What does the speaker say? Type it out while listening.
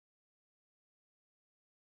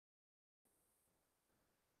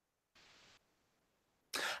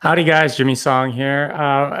Howdy guys, Jimmy Song here.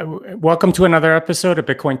 Welcome to another episode of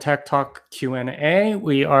Bitcoin Tech Talk Q&A.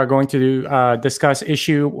 We are going to discuss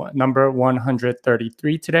issue number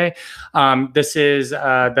 133 today. This is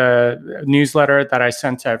the newsletter that I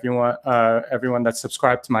sent to everyone that's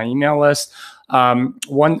subscribed to my email list.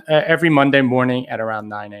 Every Monday morning at around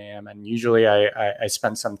 9 a.m. And usually I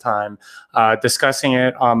spend some time discussing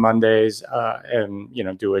it on Mondays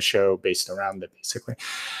and do a show based around it basically.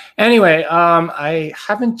 Anyway, I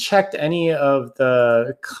haven't checked any of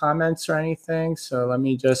the comments or anything, so let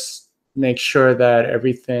me just make sure that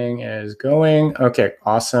everything is going. Okay,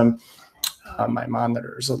 awesome. My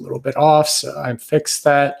monitor is a little bit off, so I fixed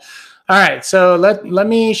that. All right, so let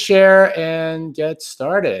me share and get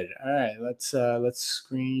started. All right, let's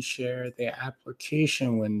screen share the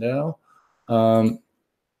application window.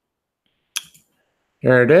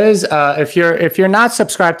 Here it is. If you're not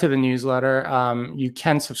subscribed to the newsletter, you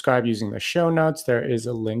can subscribe using the show notes. There is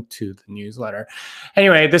a link to the newsletter.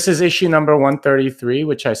 Anyway, this is issue number 133,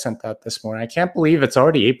 which I sent out this morning. I can't believe it's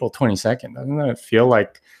already April 22nd. Doesn't it feel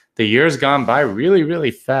like the year's gone by really, really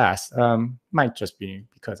fast? Might just be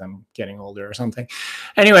because I'm getting older or something.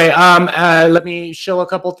 Anyway, let me show a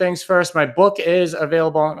couple things first. My book is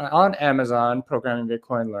available on Amazon. Programming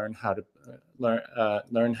Bitcoin: Learn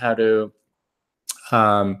how to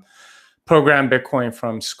program Bitcoin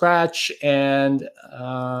from scratch, and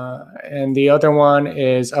the other one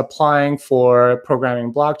is applying for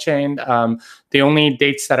programming blockchain. The only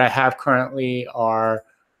dates that I have currently are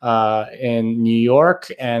in New York,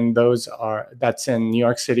 and that's in New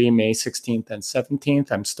York City, May 16th and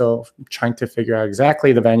 17th. I'm still trying to figure out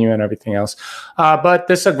exactly the venue and everything else, but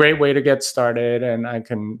this is a great way to get started, and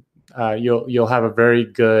you'll have a very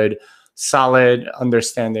good solid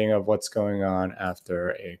understanding of what's going on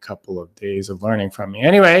after a couple of days of learning from me.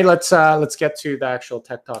 Anyway, let's get to the actual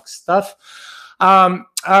Tech Talk stuff.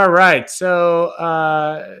 All right, so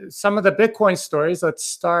some of the Bitcoin stories. Let's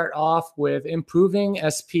start off with improving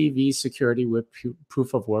SPV security with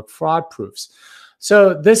proof of work fraud proofs.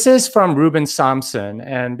 So this is from Ruben Samson,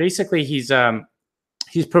 and basically he's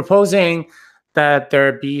proposing that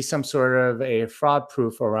there be some sort of a fraud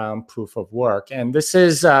proof around proof of work. And this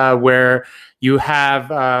is where you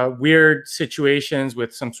have weird situations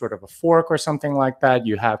with some sort of a fork or something like that.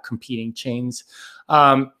 You have competing chains.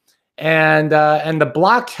 And the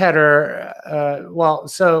block header,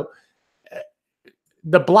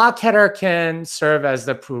 the block header can serve as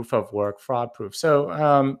the proof of work fraud proof.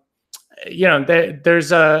 So,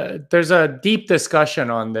 there's a deep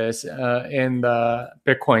discussion on this in the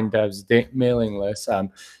Bitcoin devs mailing list.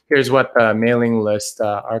 Here's what the mailing list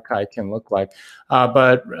archive can look like.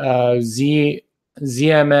 But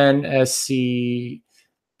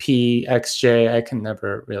ZMNSCPXJ, I can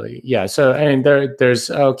never really, yeah. So I mean,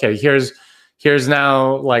 there's okay. Here's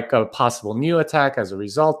now like a possible new attack as a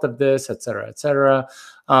result of this, et cetera, et cetera.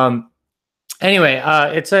 Anyway,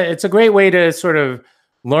 it's a great way to sort of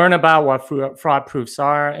learn about what fraud proofs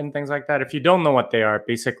are and things like that. If you don't know what they are,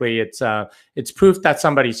 basically it's proof that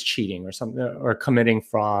somebody's cheating or something or committing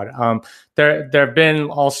fraud. There have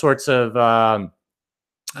been all sorts of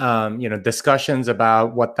discussions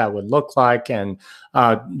about what that would look like and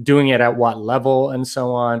doing it at what level and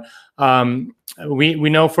so on. We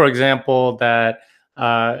know, for example, that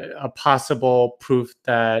a possible proof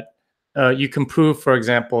that you can prove, for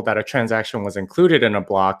example, that a transaction was included in a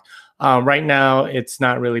block. Right now, it's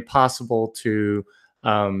not really possible to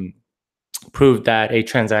prove that a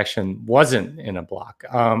transaction wasn't in a block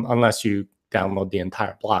unless you download the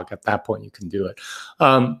entire block. At that point, you can do it.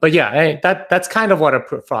 But yeah, that's kind of what a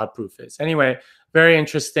fraud proof is. Anyway, very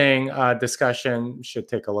interesting discussion. You should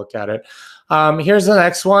take a look at it. Here's the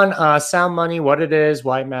next one. Sound money, what it is,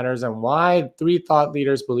 why it matters, and why 3 thought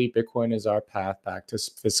leaders believe Bitcoin is our path back to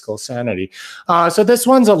fiscal sanity. So this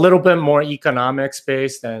one's a little bit more economics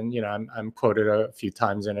based, and I'm quoted a few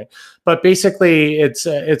times in it. But basically,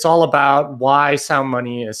 it's all about why sound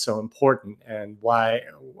money is so important and why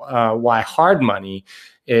hard money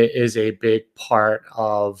is a big part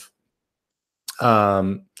of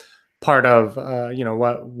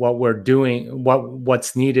what we're doing,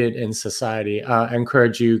 what's needed in society. I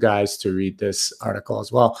encourage you guys to read this article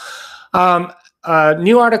as well. A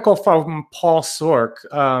new article from Paul Sork,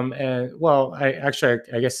 and well, I guess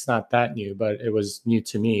it's not that new, but it was new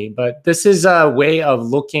to me. But this is a way of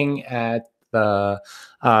looking at the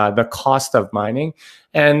cost of mining,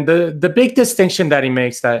 and the big distinction that he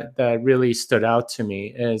makes that really stood out to me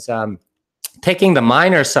is taking the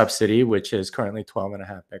miner subsidy, which is currently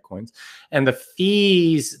 12.5 Bitcoins, and the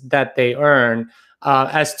fees that they earn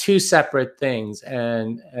as 2 separate things,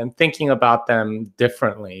 and thinking about them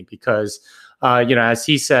differently, because as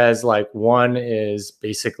he says, like one is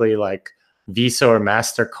basically like Visa or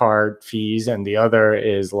MasterCard fees, and the other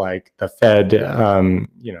is like the Fed,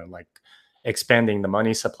 like expanding the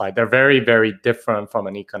money supply. They're very, very different from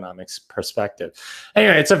an economics perspective.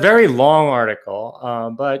 Anyway, it's a very long article,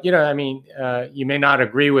 but you may not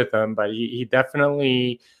agree with him, but he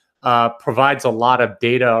definitely provides a lot of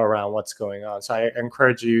data around what's going on. So I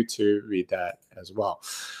encourage you to read that as well.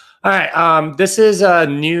 All right, this is a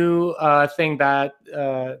new thing that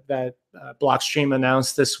Blockstream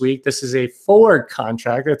announced this week. This is a forward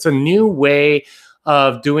contract. It's a new way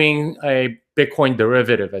of doing a Bitcoin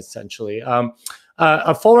derivative, essentially.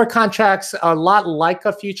 A forward contract's a lot like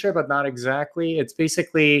a future, but not exactly. It's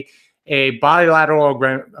basically a bilateral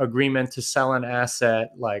agreement to sell an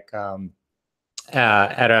asset, like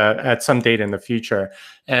at some date in the future,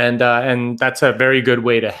 and that's a very good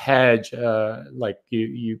way to hedge.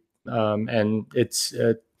 And it's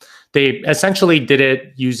they essentially did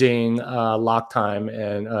it using lock time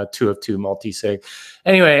and 2 of 2 multisig.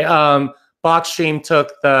 Anyway, Blockstream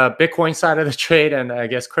took the Bitcoin side of the trade, and I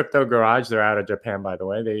guess Crypto Garage, they're out of Japan, by the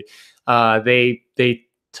way. They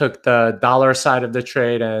took the dollar side of the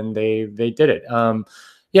trade, and they did it.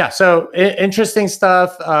 Yeah, so interesting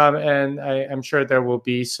stuff, and I'm sure there will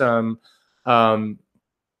be some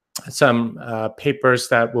papers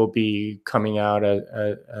that will be coming out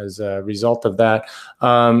as a result of that.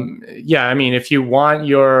 Yeah, I mean, if you want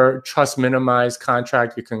your trust minimized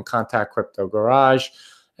contract, you can contact Crypto Garage,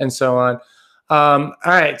 and so on. All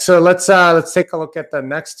right, so let's take a look at the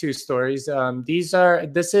next 2 stories.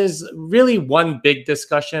 This is really one big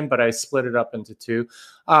discussion, but I split it up into 2.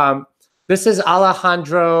 This is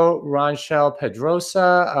Alejandro Rangel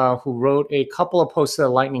Pedrosa, who wrote a couple of posts to the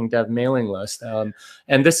Lightning Dev mailing list.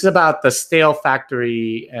 And this is about the stale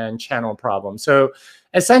factory and channel problem. So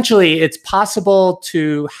essentially, it's possible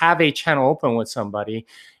to have a channel open with somebody,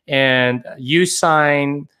 and you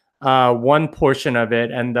sign one portion of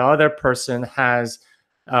it, and the other person has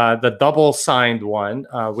the double signed one,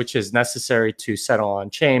 which is necessary to settle on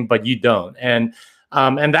chain, but you don't. And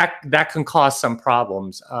that can cause some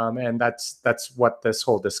problems, and that's what this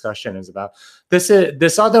whole discussion is about.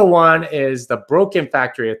 This other one is the broken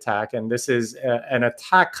factory attack, and this is an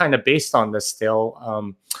attack kind of based on the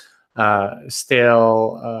stale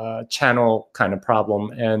channel kind of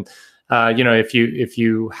problem. And if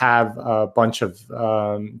you have a bunch of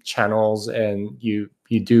channels and you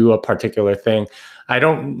do a particular thing, I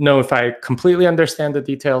don't know if I completely understand the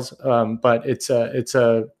details, but it's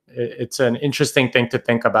an interesting thing to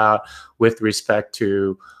think about with respect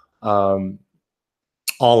to all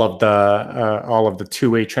of the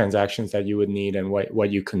two-way transactions that you would need and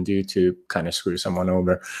what you can do to kind of screw someone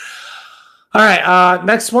over. All right,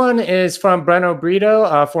 next one is from Breno Brito,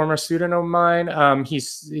 a former student of mine.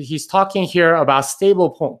 He's talking here about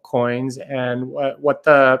stable coins and what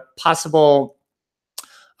the possible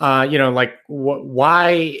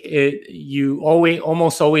why you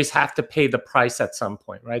almost always have to pay the price at some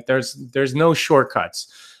point, right? There's no shortcuts,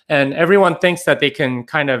 and everyone thinks that they can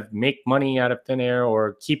kind of make money out of thin air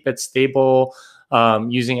or keep it stable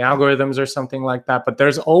using algorithms or something like that. But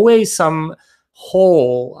there's always some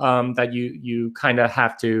hole that you kind of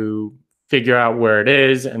have to figure out where it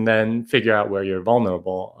is, and then figure out where you're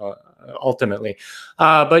vulnerable ultimately.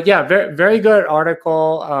 But yeah, very, very good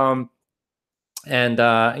article. And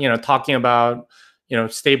talking about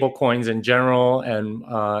stable coins in general, and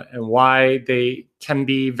why they can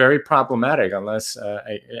be very problematic unless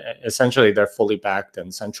essentially they're fully backed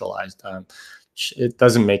and centralized. It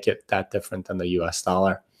doesn't make it that different than the US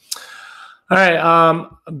dollar. All right,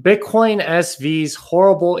 Bitcoin SV's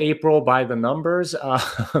horrible April by the numbers.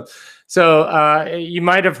 So you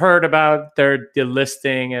might have heard about their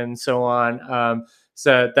delisting and so on.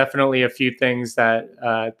 So definitely a few things that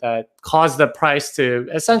caused the price to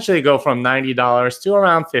essentially go from $90 to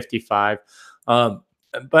around $55.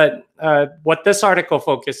 But what this article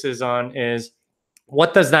focuses on is,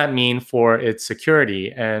 what does that mean for its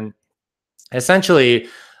security? And essentially,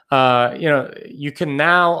 you can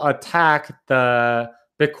now attack the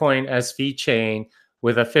Bitcoin SV chain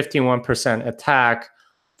with a 51% attack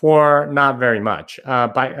for not very much.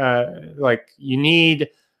 You need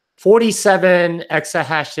 47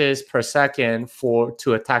 exahashes per second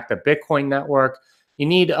to attack the Bitcoin network. You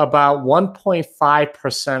need about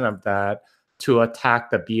 1.5% of that to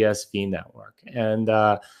attack the BSV network. And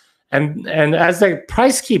as the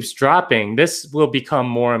price keeps dropping, this will become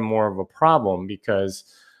more and more of a problem, because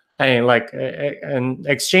and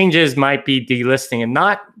exchanges might be delisting, and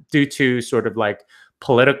not due to sort of like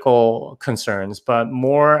political concerns, but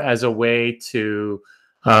more as a way to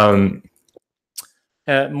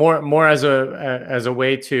more as a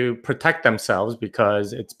way to protect themselves,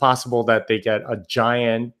 because it's possible that they get a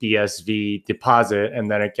giant BSV deposit and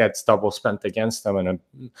then it gets double spent against them in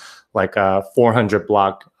a 400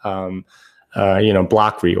 block block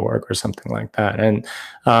reorg or something like that. And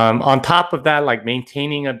on top of that, like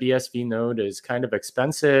maintaining a BSV node is kind of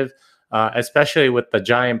expensive, especially with the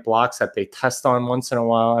giant blocks that they test on once in a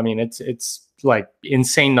while. I mean, it's like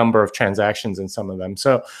insane number of transactions in some of them.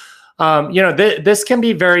 So this can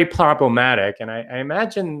be very problematic, and I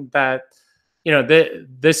imagine that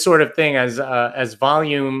this sort of thing, as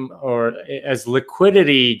volume or as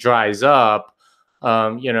liquidity dries up,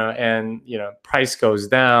 and price goes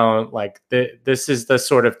down, like this is the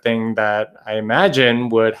sort of thing that I imagine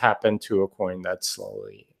would happen to a coin that's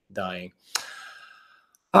slowly dying.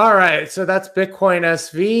 All right, so that's Bitcoin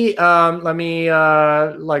SV. Let me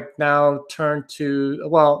now turn to,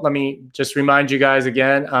 well, let me just remind you guys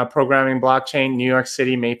again, Programming Blockchain, New York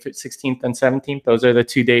City, May 16th and 17th. Those are the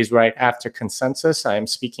 2 days right after Consensus. I am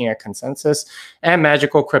speaking at Consensus, and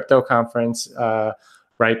Magical Crypto Conference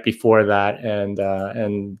right before that, and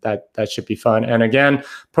that should be fun. And again,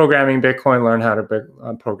 Programming Bitcoin, learn how to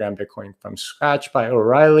program Bitcoin from scratch by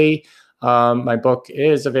O'Reilly. My book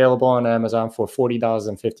is available on Amazon for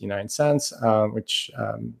 $40.59, which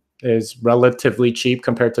is relatively cheap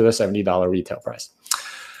compared to the $70 retail price.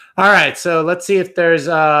 All right, so let's see if there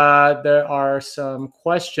are some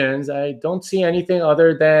questions. I don't see anything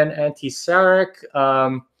other than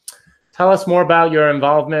AntiSuruc. Tell us more about your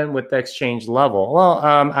involvement with the exchange level. Well,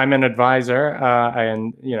 I'm an advisor,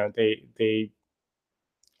 and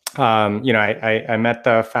I met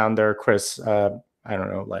the founder, Chris. I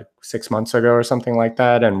don't know, like 6 months ago or something like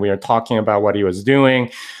that. And we were talking about what he was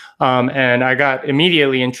doing. And I got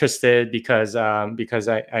immediately interested because I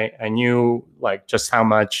knew like just how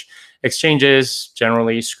much exchanges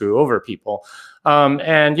generally screw over people.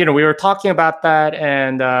 And we were talking about that,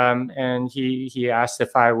 and he asked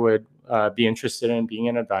if I would be interested in being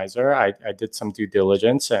an advisor. I did some due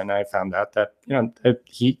diligence, and I found out that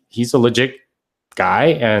he's a legit guy,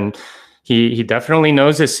 and he definitely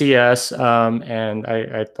knows his CS, and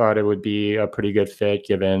I thought it would be a pretty good fit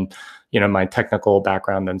given my technical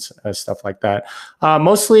background and stuff like that.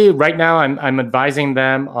 Mostly right now, I'm advising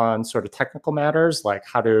them on sort of technical matters, like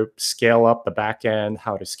how to scale up the back end,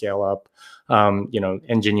 how to scale up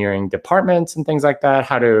engineering departments and things like that,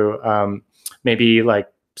 how to maybe like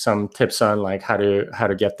some tips on like how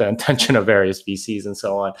to get the attention of various VCs and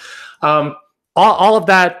so on. All of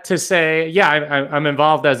that to say, yeah, I'm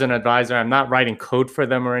involved as an advisor. I'm not writing code for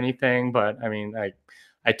them or anything, but I mean,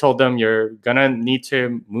 I told them you're gonna need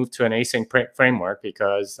to move to an async framework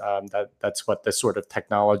because that's what this sort of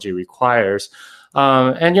technology requires.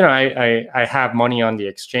 And I have money on the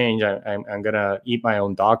exchange. I'm gonna eat my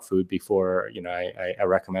own dog food before I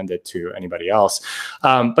recommend it to anybody else.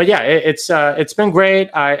 But yeah, it's been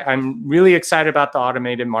great. I'm really excited about the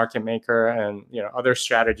automated market maker and other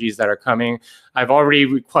strategies that are coming. I've already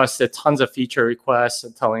requested tons of feature requests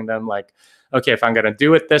and telling them like, okay, if I'm gonna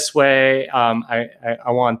do it this way, I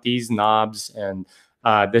want these knobs, and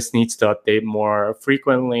this needs to update more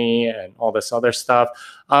frequently and all this other stuff.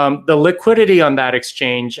 The liquidity on that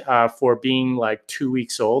exchange for being like 2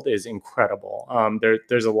 weeks old is incredible.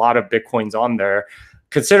 There's a lot of Bitcoins on there,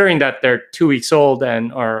 considering that they're 2 weeks old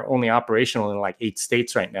and are only operational in like 8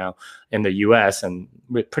 states right now in the US and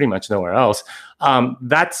pretty much nowhere else.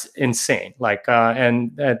 That's insane. Like,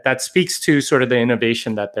 and that speaks to sort of the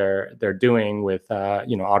innovation that they're doing with,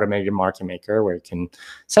 automated market maker, where you can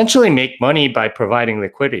essentially make money by providing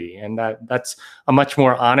liquidity. And that's a much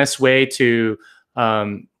more honest way to,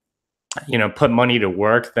 put money to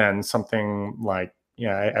work than something like,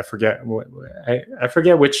 I forget I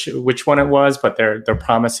forget which one it was, but they're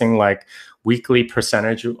promising like weekly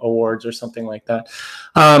percentage awards or something like that.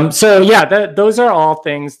 So yeah, those are all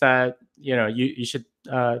things that you should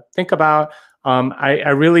think about. I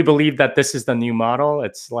really believe that this is the new model.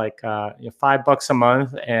 It's like $5 a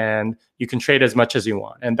month, and you can trade as much as you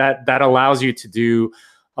want, and that allows you to do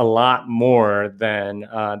a lot more than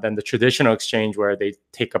the traditional exchange, where they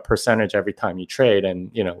take a percentage every time you trade.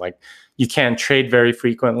 And like, you can't trade very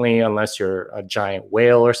frequently unless you're a giant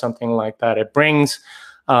whale or something like that. It brings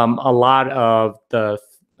a lot of the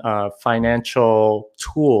financial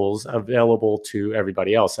tools available to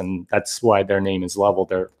everybody else, and that's why their name is Level.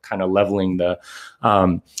 They're kind of leveling the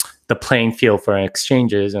playing field for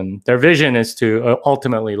exchanges, and their vision is to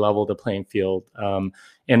ultimately level the playing field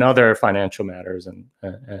in other financial matters and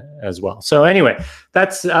as well. So anyway,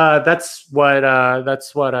 that's what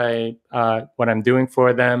I'm doing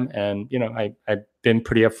for them, and I've been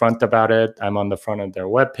pretty upfront about it. I'm on the front of their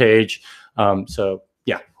webpage, so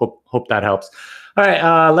yeah, hope that helps. All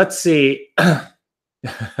right, let's see.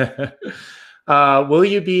 Will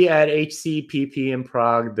you be at HCPP in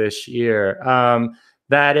Prague this year?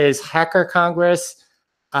 That is Hacker Congress.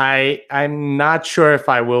 I'm not sure if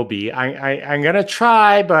I will be. I'm gonna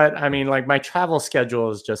try, but I mean, like my travel schedule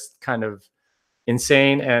is just kind of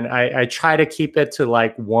insane, and I try to keep it to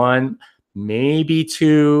like one, maybe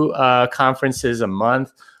two conferences a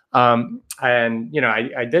month. And you know,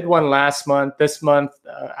 I did one last month. This month,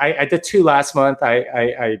 I did two last month.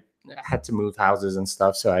 I had to move houses and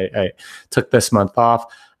stuff, so I took this month off.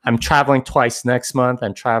 I'm traveling twice next month.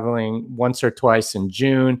 I'm traveling once or twice in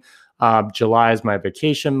June. July is my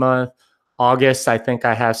vacation month. August, I think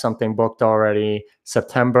I have something booked already.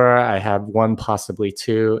 September, I have one, possibly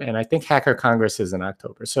two, and I think Hacker Congress is in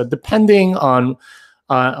October. So depending on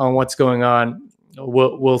what's going on,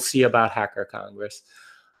 we'll see about Hacker Congress.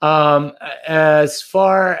 As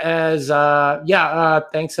far as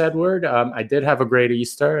thanks, Edward. I did have a great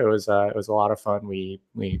Easter. It was a lot of fun. We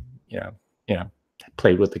you know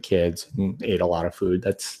played with the kids and ate a lot of food.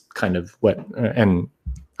 That's kind of what, and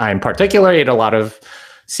I in particular ate a lot of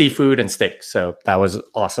seafood and steak. So that was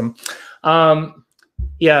awesome.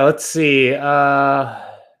 Yeah, let's see.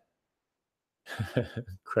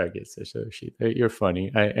 Craig is you're funny.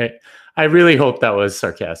 I really hope that was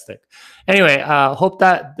sarcastic. Anyway, hope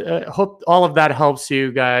all of that helps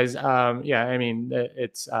you guys. Yeah, I mean,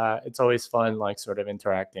 it's always fun, like sort of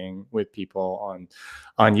interacting with people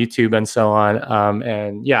on YouTube and so on.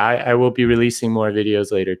 And yeah, I will be releasing more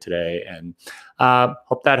videos later today, and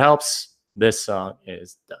hope that helps. This song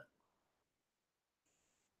is done.